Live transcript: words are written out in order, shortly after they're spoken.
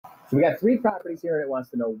So we got three properties here, and it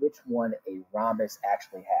wants to know which one a rhombus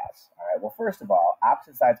actually has. All right, well, first of all,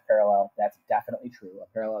 opposite sides parallel, that's definitely true. A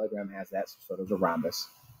parallelogram has that, so does a rhombus.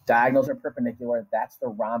 Diagonals are perpendicular. That's the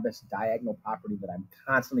rhombus diagonal property that I'm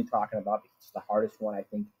constantly talking about because it's the hardest one, I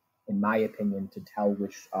think, in my opinion, to tell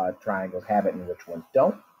which triangles have it and which ones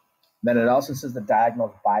don't. Then it also says the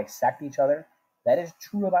diagonals bisect each other. That is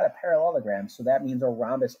true about a parallelogram, so that means a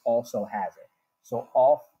rhombus also has it. So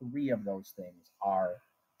all three of those things are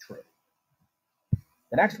true.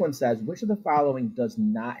 The next one says, which of the following does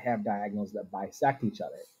not have diagonals that bisect each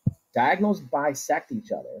other? Diagonals bisect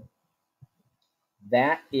each other.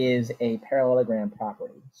 That is a parallelogram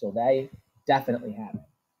property. So they definitely have it.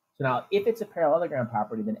 So now, if it's a parallelogram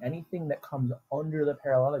property, then anything that comes under the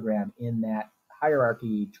parallelogram in that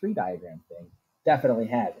hierarchy tree diagram thing definitely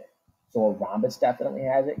has it. So a rhombus definitely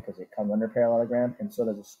has it because it comes under parallelogram, and so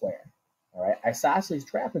does a square. All right. Isosceles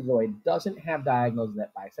trapezoid doesn't have diagonals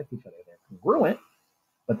that bisect each other. They're congruent,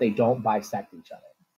 but they don't bisect each other.